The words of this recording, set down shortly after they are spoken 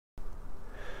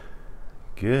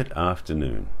Good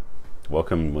afternoon.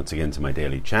 Welcome once again to my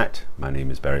daily chat. My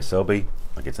name is Barry Selby.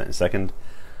 I'll get to that in a second.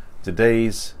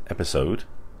 Today's episode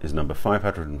is number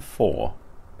 504.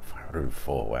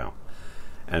 504, wow.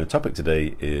 And the topic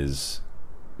today is,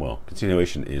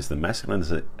 continuation is the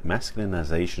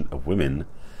masculinization of women,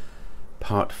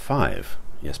 part 5.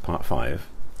 Yes, part 5.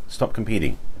 Stop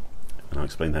competing. And I'll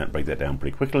explain that and break that down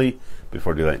pretty quickly.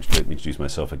 Before I do that, let me introduce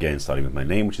myself again, starting with my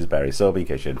name, which is Barry Selby, in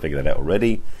case you hadn't figured that out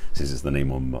already. This is the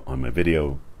name on my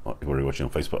video, if you're already watching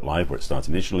on Facebook Live, where it starts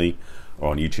initially, or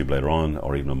on YouTube later on,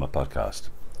 or even on my podcast.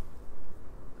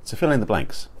 So fill in the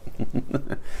blanks.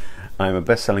 I'm a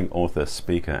best-selling author,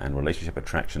 speaker, and relationship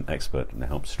attraction expert, and I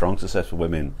help strong, successful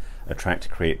women attract,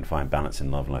 create, and find balance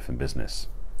in love, life, and business.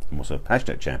 I'm also a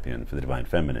passionate champion for the divine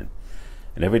feminine.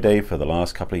 And every day for the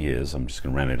last couple of years, I'm just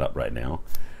going to round it up right now,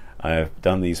 I've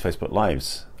done these Facebook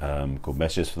Lives called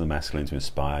Messages for the Masculine to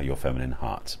Inspire Your Feminine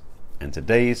Heart. And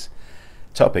today's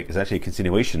topic is actually a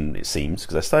continuation, it seems,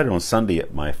 because I started on Sunday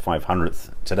at my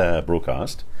 500th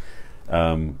broadcast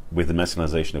with the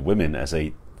masculinization of women as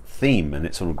a theme, and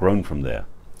it's sort of grown from there.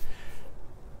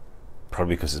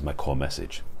 Probably because it's my core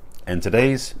message. And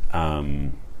today's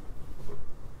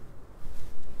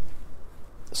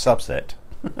subset,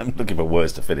 I'm looking for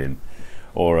words to fit in,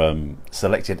 or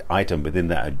selected item within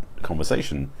that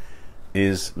conversation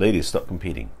is, ladies, stop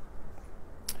competing.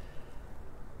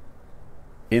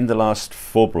 In the last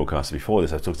 4 broadcasts before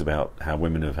this, I've talked about how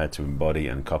women have had to embody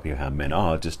and copy how men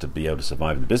are just to be able to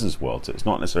survive in the business world. So it's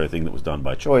not necessarily a thing that was done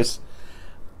by choice,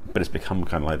 but it's become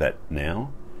kind of like that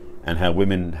now, and how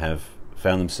women have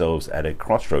found themselves at a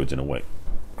crossroads in a way.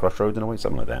 Crossroads in a way?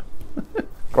 Something like that.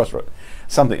 Crossroad.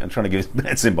 Something. I'm trying to give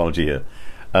that symbology here.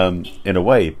 In a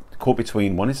way, caught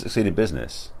between wanting to succeed in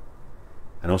business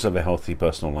and also have a healthy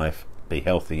personal life, be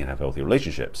healthy and have healthy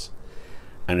relationships.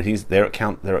 And they're at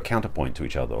counterpoint to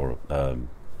each other, or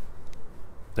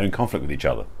they're in conflict with each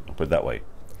other, I'll put it that way.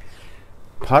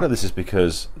 Part of this is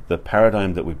because the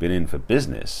paradigm that we've been in for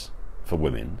business, for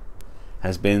women,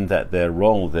 has been that their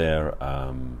role, their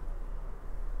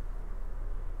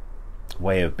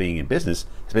way of being in business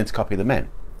has been to copy the men.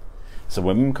 So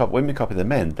when women copy the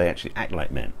men, they actually act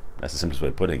like men. That's the simplest way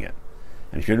of putting it.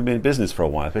 And if you've been in business for a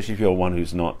while, especially if you're one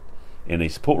who's not in a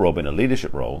support role but in a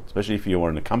leadership role, especially if you're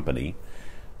in a company,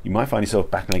 you might find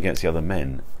yourself battling against the other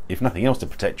men, if nothing else, to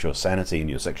protect your sanity and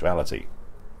your sexuality.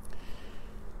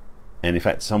 And in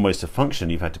fact, some ways to function,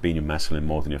 you've had to be in your masculine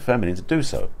more than your feminine to do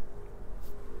so.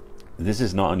 This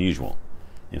is not unusual.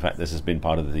 In fact, this has been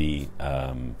part of the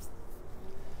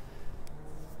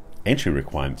entry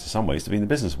requirements in some ways to be in the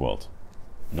business world.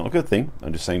 Not a good thing,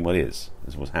 I'm just saying what is.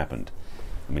 This is what's happened.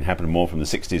 I mean, it happened more from the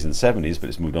 60s and 70s, but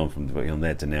it's moved on from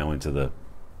there to now into the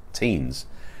teens.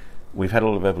 We've had a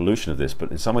lot of evolution of this, but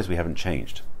in some ways we haven't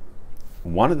changed.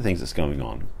 One of the things that's going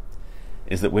on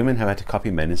is that women have had to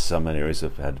copy men in some areas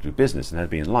of how to do business and how to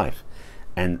be in life.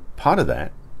 And part of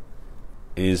that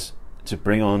is to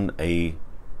bring on a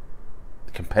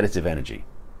competitive energy.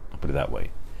 I'll put it that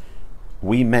way.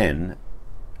 We men,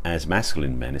 as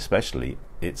masculine men especially,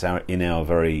 it's in our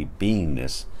very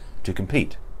beingness to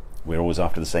compete. We're always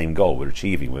after the same goal. We're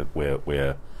achieving.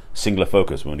 We're singular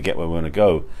focused. We want to get where we want to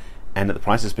go, and the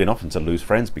price has been often to lose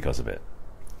friends because of it.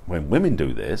 When women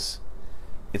do this,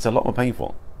 it's a lot more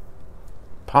painful.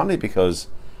 Partly because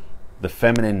the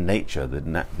feminine nature,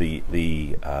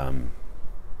 the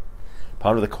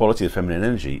part of the quality of feminine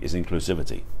energy is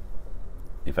inclusivity.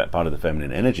 In fact, part of the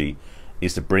feminine energy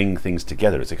is to bring things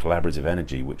together. It's a collaborative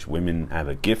energy which women have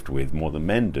a gift with more than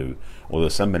men do, although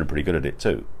some men are pretty good at it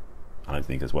too. I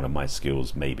think that's one of my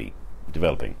skills, maybe,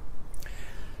 developing.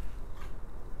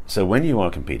 So when you are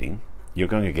competing, you're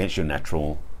going against your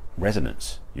natural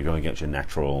resonance. You're going against your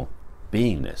natural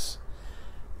beingness.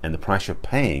 And the price you're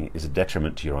paying is a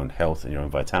detriment to your own health and your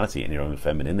own vitality and your own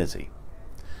femininity.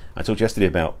 I talked yesterday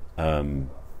about, I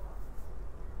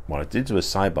did do a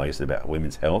sidebar yesterday about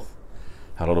women's health.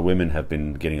 A lot of women have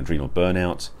been getting adrenal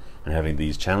burnout and having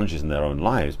these challenges in their own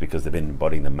lives because they've been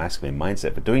embodying the masculine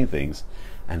mindset for doing things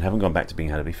and haven't gone back to being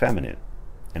how to be feminine.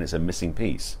 And it's a missing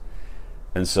piece.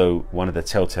 And so one of the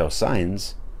telltale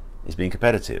signs is being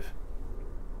competitive.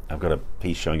 I've got a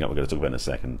piece showing up we're going to talk about in a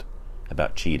second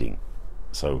about cheating.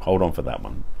 So hold on for that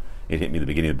one. It hit me at the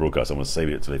beginning of the broadcast. I want to save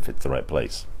it until it fits the right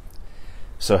place.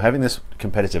 So having this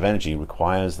competitive energy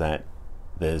requires that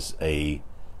there's a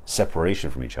separation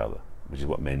from each other, which is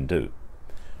what men do.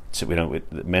 So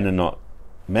men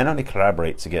only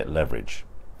collaborate to get leverage.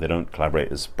 They don't collaborate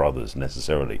as brothers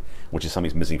necessarily, which is something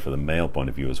that's missing from the male point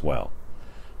of view as well.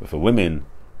 But for women,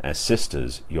 as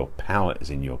sisters, your power is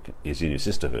in your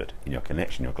sisterhood, in your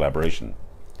connection, your collaboration.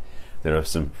 There are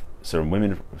some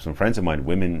some friends of mine,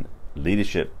 women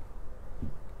leadership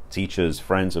teachers,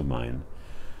 friends of mine,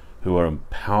 who are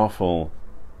powerful,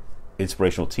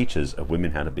 inspirational teachers of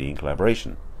women how to be in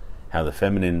collaboration, how the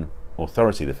feminine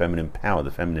authority, the feminine power,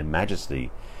 the feminine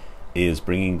majesty is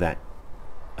bringing that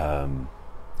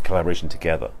collaboration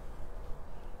together.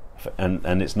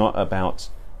 And it's not about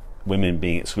women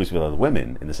being exclusive with other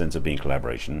women in the sense of being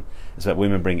collaboration. It's about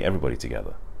women bringing everybody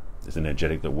together. It's an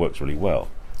energetic that works really well.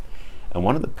 And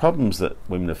one of the problems that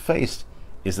women have faced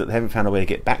is that they haven't found a way to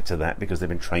get back to that because they've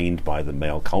been trained by the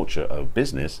male culture of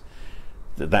business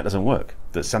that doesn't work.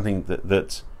 That's something that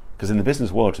because in the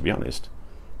business world, to be honest,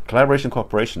 collaboration,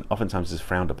 cooperation oftentimes is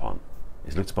frowned upon.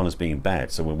 It's looked upon as being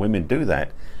bad. So when women do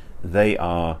that, they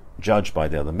are judged by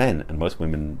the other men, and most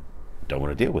women don't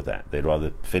want to deal with that. They'd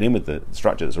rather fit in with the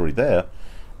structure that's already there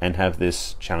and have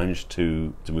this challenge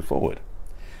to move forward.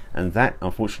 And that,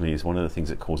 unfortunately, is one of the things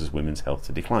that causes women's health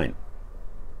to decline.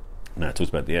 Now, I talked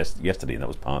about this yesterday, and that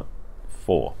was part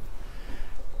 4.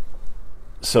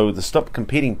 So the stop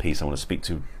competing piece I want to speak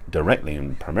to directly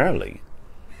and primarily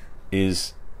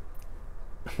is,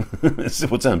 in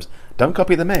simple terms, don't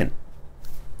copy the men.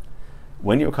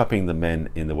 When you're copying the men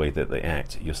in the way that they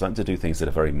act, you're starting to do things that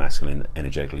are very masculine,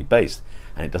 energetically based,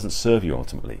 and it doesn't serve you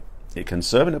ultimately. It can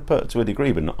serve to a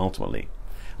degree, but not ultimately.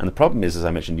 And the problem is, as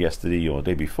I mentioned yesterday or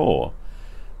the day before,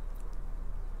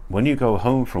 when you go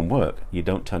home from work, you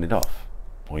don't turn it off.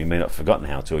 Or you may not have forgotten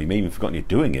how to, or you may even have forgotten you're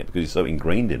doing it because you're so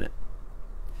ingrained in it.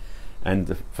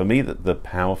 And for me, the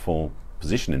powerful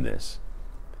position in this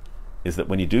is that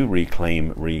when you do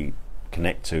reclaim,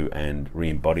 reconnect to, and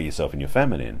re-embody yourself in your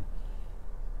feminine,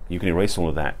 you can erase all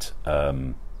of that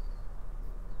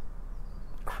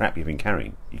crap you've been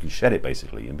carrying. You can shed it,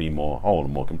 basically, and be more whole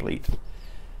and more complete.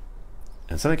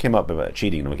 And something came up about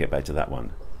cheating, and we'll get back to that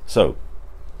one. So,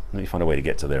 let me find a way to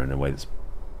get to there in a way that's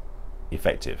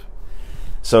effective.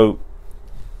 So,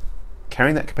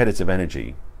 carrying that competitive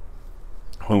energy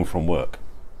home from work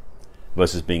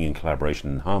versus being in collaboration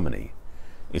and harmony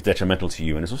is detrimental to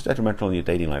you, and it's also detrimental in your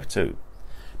dating life too.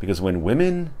 Because when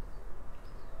women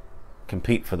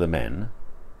compete for the men,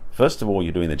 first of all,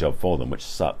 you're doing the job for them, which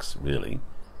sucks, really.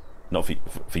 Not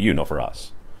for you, not for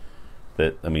us.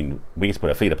 That, I mean, we get to put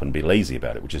our feet up and be lazy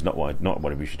about it, which is not what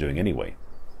we should be doing anyway.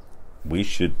 We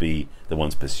should be the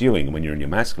ones pursuing, and when you're in your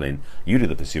masculine, you do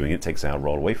the pursuing. It takes our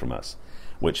role away from us,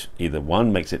 which either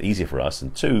one makes it easier for us,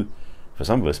 and two, for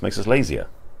some of us, makes us lazier.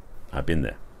 I've been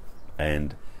there.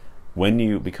 And when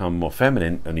you become more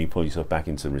feminine and you pull yourself back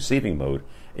into receiving mode,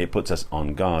 it puts us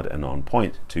on guard and on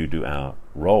point to do our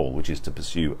role, which is to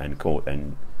pursue and court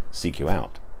and seek you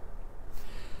out.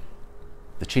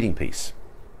 The cheating piece.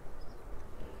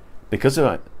 Because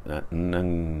of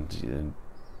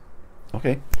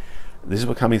okay, this is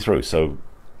what's coming through. So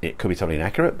it could be totally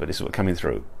inaccurate, but this is what's coming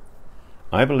through.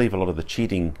 I believe a lot of the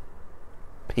cheating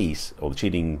piece, or the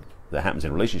cheating that happens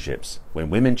in relationships, when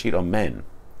women cheat on men,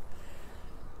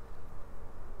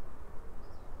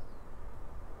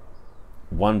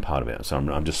 one part of it, so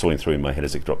I'm just sorting through in my head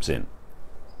as it drops in.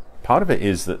 Part of it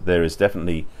is that there is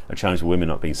definitely a challenge with women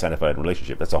not being satisfied in a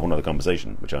relationship. That's a whole other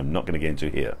conversation, which I'm not going to get into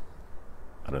here.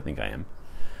 I don't think I am.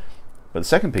 But the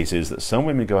second piece is that some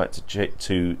women go out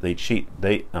they cheat.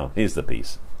 Here's the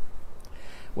piece.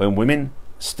 When women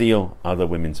steal other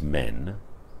women's men,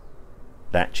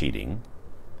 that cheating,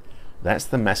 that's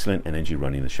the masculine energy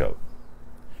running the show.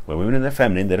 When women are in their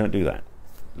feminine, they don't do that.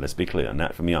 Let's be clear. And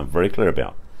that, for me, I'm very clear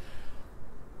about.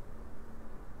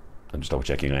 I'm just double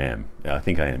checking I am. I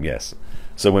think I am, yes.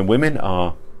 So when women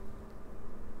are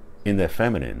in their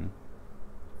feminine,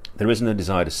 there isn't a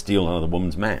desire to steal another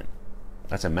woman's man.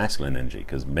 That's a masculine energy,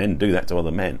 because men do that to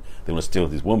other men. They want to steal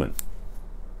this woman.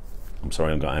 I'm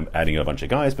sorry, I'm adding a bunch of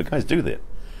guys, but guys do that.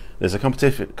 There's a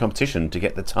competition to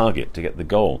get the target, to get the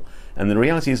goal. And the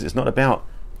reality is, it's not about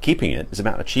keeping it, it's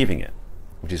about achieving it,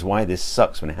 which is why this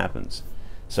sucks when it happens.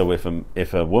 So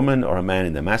if a woman or a man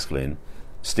in their masculine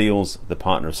steals the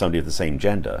partner of somebody of the same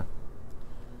gender,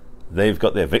 they've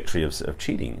got their victory of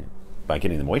cheating by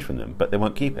getting them away from them, but they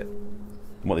won't keep it.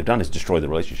 And what they've done is destroy the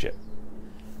relationship.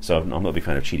 So I'm not a big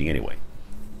fan of cheating anyway.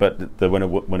 But when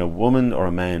a woman or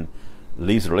a man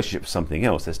leaves the relationship for something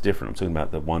else, that's different. I'm talking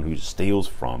about the one who steals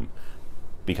from,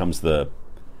 becomes the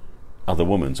other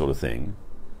woman sort of thing,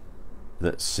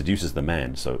 that seduces the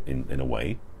man, so in a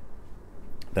way,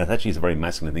 that actually is a very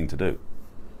masculine thing to do.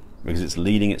 Because it's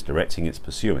leading, it's directing, it's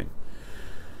pursuing.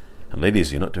 And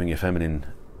ladies, you're not owning your feminine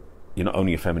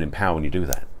power when you do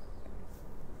that.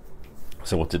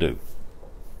 So what to do?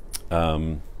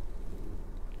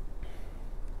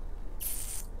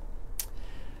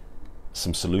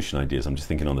 Some solution ideas. I'm just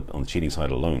thinking on the cheating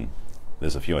side alone.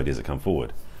 There's a few ideas that come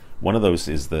forward. One of those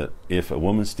is that if a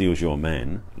woman steals your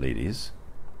man, ladies,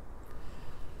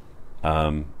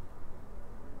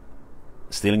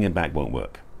 stealing him back won't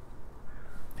work.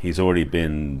 He's already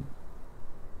been,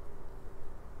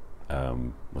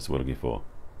 what's the word I'm looking for?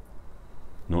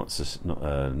 What's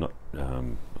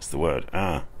the word?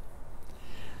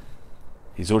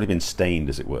 He's already been stained,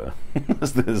 as it were.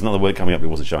 There's another word coming up, it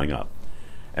wasn't showing up.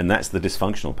 And that's the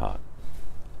dysfunctional part.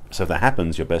 So if that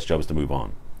happens, your best job is to move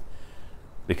on.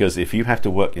 Because if you have to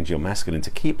work into your masculine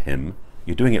to keep him,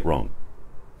 you're doing it wrong.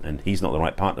 And he's not the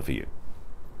right partner for you.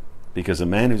 Because a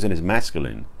man who's in his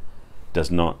masculine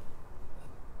does not,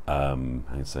 can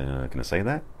I say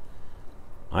that?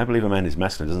 I believe a man who's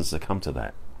masculine doesn't succumb to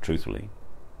that, truthfully.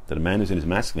 That a man who's in his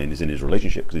masculine is in his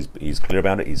relationship because he's clear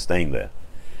about it, he's staying there.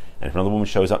 And if another woman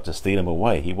shows up to steal him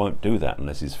away, he won't do that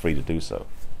unless he's free to do so.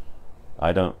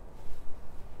 I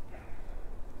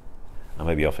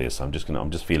may be off here, so I'm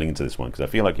just feeling into this one, because I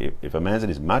feel like if a man's in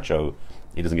his macho,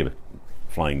 he doesn't give a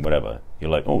flying whatever. You're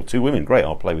like, oh, 2 women, great,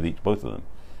 I'll play with both of them.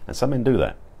 And some men do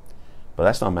that, but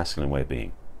that's not a masculine way of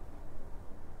being.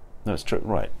 No, it's true,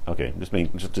 right? Okay, I'm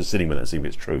just sitting with it and seeing if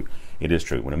it's true. It is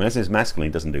true. When a man's in his masculine,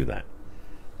 he doesn't do that.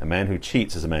 A man who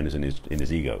cheats is a man who's in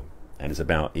his ego, and it's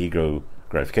about ego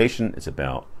gratification. It's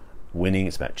about winning.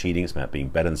 It's about cheating. It's about being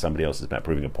better than somebody else. It's about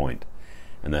proving a point.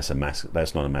 And that's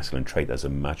not a masculine trait. That's a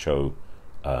macho,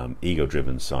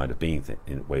 ego-driven side of being,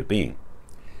 way of being.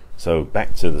 So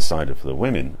back to the side of the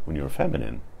women. When you're a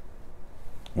feminine,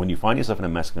 when you find yourself with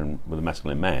a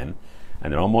masculine man,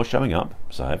 and there are more showing up,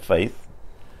 so have faith.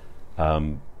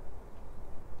 You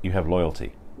have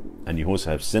loyalty, and you also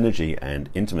have synergy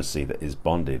and intimacy that is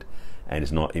bonded and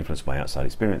is not influenced by outside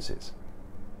experiences.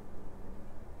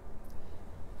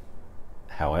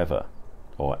 However,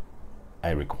 or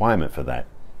a requirement for that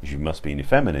is you must be in your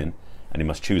feminine, and you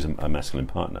must choose a masculine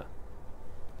partner.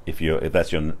 Let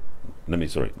me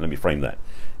frame that.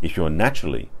 If you're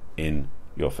naturally in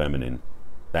your feminine,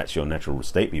 that's your natural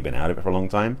state, but you've been out of it for a long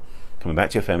time, coming back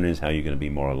to your feminine is how you're going to be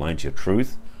more aligned to your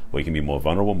truth, where you can be more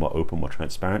vulnerable, more open, more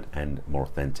transparent, and more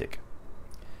authentic.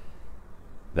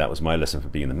 That was my lesson for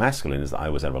being the masculine, is that I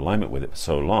was out of alignment with it for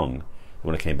so long that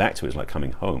when I came back to it, it's like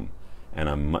coming home. And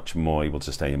I'm much more able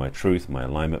to stay in my truth, my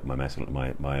alignment, my masculine,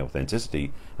 my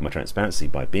authenticity, and my transparency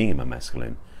by being in my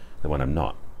masculine than when I'm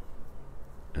not.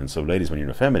 And so, ladies, when you're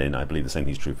in a feminine, I believe the same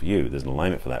thing is true for you. There's an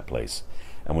alignment for that place.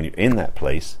 And when you're in that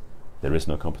place, there is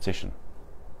no competition.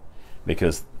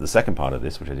 Because the second part of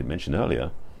this, which I did mention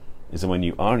earlier, is that when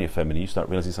you are in your feminine, you start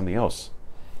realizing something else,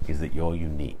 is that you're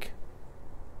unique.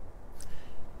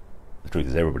 The truth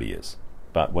is, everybody is.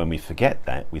 But when we forget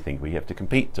that, we think we have to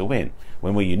compete to win.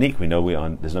 When we're unique, we know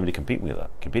there's nobody competing with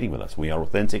us. We are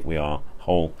authentic, we are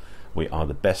whole, we are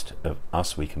the best of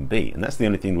us we can be. And that's the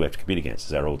only thing we have to compete against,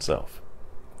 is our old self.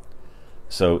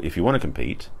 So if you want to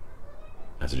compete,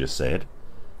 as I just said,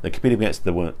 then compete against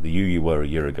the you were a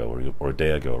year ago, or a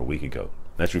day ago, or a week ago.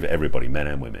 That's true for everybody, men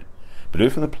and women. But do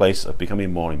it from the place of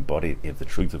becoming more embodied of the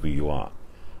truth of who you are.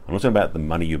 I'm not talking about the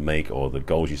money you make or the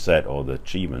goals you set or the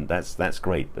achievement. That's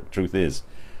great, but the truth is,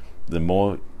 the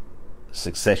more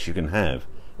success you can have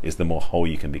is the more whole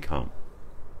you can become.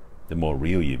 The more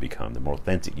real you become, the more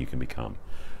authentic you can become.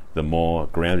 The more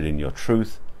grounded in your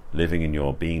truth, living in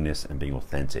your beingness and being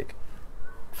authentic.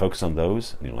 Focus on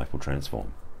those and your life will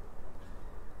transform.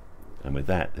 And with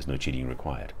that, there's no cheating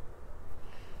required.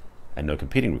 And no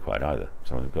competing required either.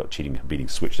 So I've got cheating and competing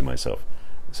switched in myself.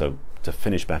 So to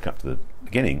finish back up to the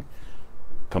beginning,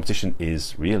 competition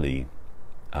is really,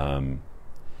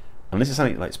 unless it's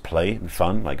something like it's play and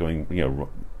fun, like going,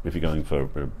 if you're going for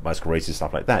bicycle races,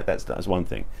 stuff like that, that's one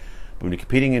thing. But when you're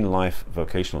competing in life,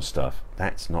 vocational stuff,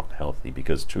 that's not healthy,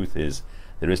 because truth is,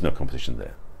 there is no competition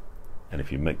there. And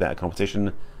if you make that a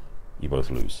competition, you both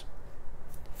lose.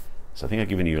 So I think I've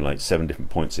given you like 7 different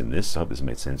points in this. I hope this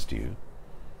made sense to you.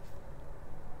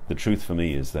 The truth for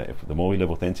me is that the more we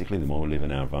live authentically, the more we live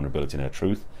in our vulnerability and our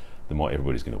truth, the more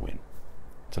everybody's going to win.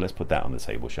 So let's put that on the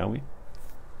table, shall we?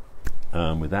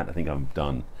 With that, I think I'm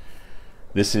done.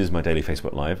 This is my daily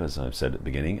Facebook Live, as I've said at the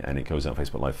beginning, and it goes out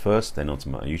Facebook Live first, then onto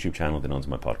my YouTube channel, then onto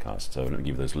my podcast. So let me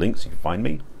give you those links. You can find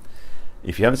me.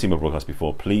 If you haven't seen my broadcast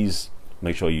before, please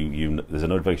make sure there's a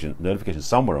notification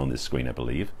somewhere on this screen, I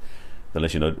believe, that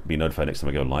lets you be notified next time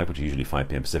I go live, which is usually 5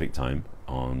 p.m. Pacific time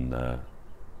on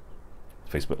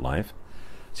Facebook Live.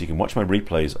 So you can watch my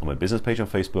replays on my business page on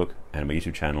Facebook and my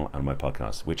YouTube channel and my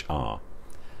podcast, which are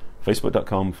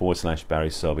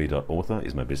facebook.com/barryselby.author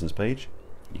is my business page.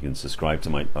 You can subscribe to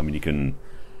you can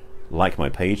like my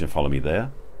page and follow me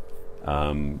there.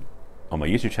 On my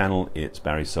YouTube channel, it's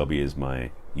Barry Selby is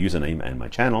my username and my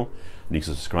channel. And you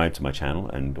can subscribe to my channel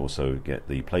and also get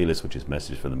the playlist, which is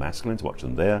Messages for the Masculine, to watch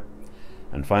them there.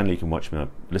 And finally, you can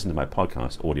listen to my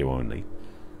podcast, audio only.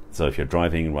 So if you're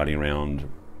driving, riding around,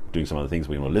 doing some other things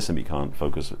where you want to listen but you can't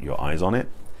focus your eyes on it,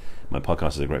 my podcast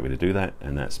is a great way to do that,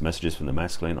 and that's Messages from the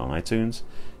Masculine on iTunes,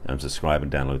 and subscribe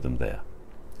and download them there.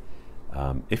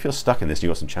 If you're stuck in this and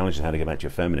you've got some challenges on how to get back to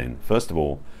your feminine, first of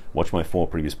all, watch my 4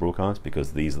 previous broadcasts,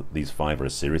 because these 5 are a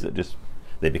series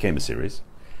they became a series.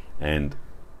 And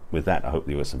with that, I hope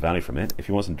you got some value from it. If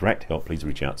you want some direct help, please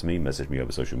reach out to me, message me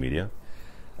over social media.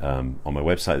 On my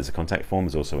website, there's a contact form.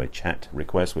 There's also a chat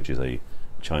request, which is a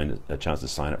chance to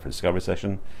sign up for a discovery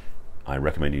session. I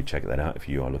recommend you check that out if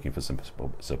you are looking for some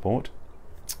support.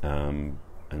 And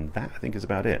that, I think, is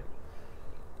about it.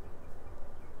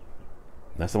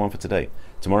 That's the one for today.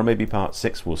 Tomorrow may be part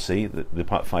 6. We'll see. The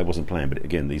part 5 wasn't planned, but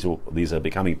again, these are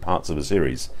becoming parts of a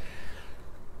series,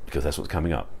 because that's what's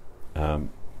coming up.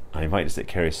 I invite you to take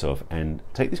care of yourself and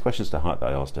take these questions to heart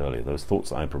that I asked earlier. Those thoughts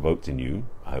that I provoked in you,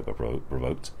 I hope I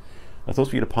provoked, are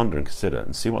thoughts for you to ponder and consider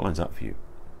and see what lines up for you.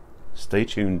 Stay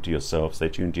tuned to yourself, stay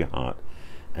tuned to your heart,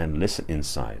 and listen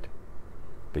inside,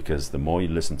 because the more you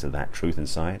listen to that truth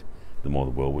inside, the more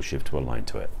the world will shift to align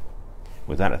to it.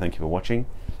 With that, I thank you for watching.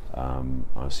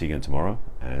 I'll see you again tomorrow,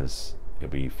 as it'll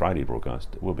be Friday broadcast.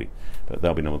 It will be, but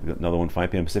there'll be another one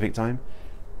 5 p.m. Pacific time.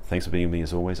 Thanks for being with me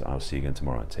as always. I'll see you again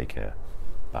tomorrow. Take care.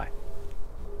 Bye.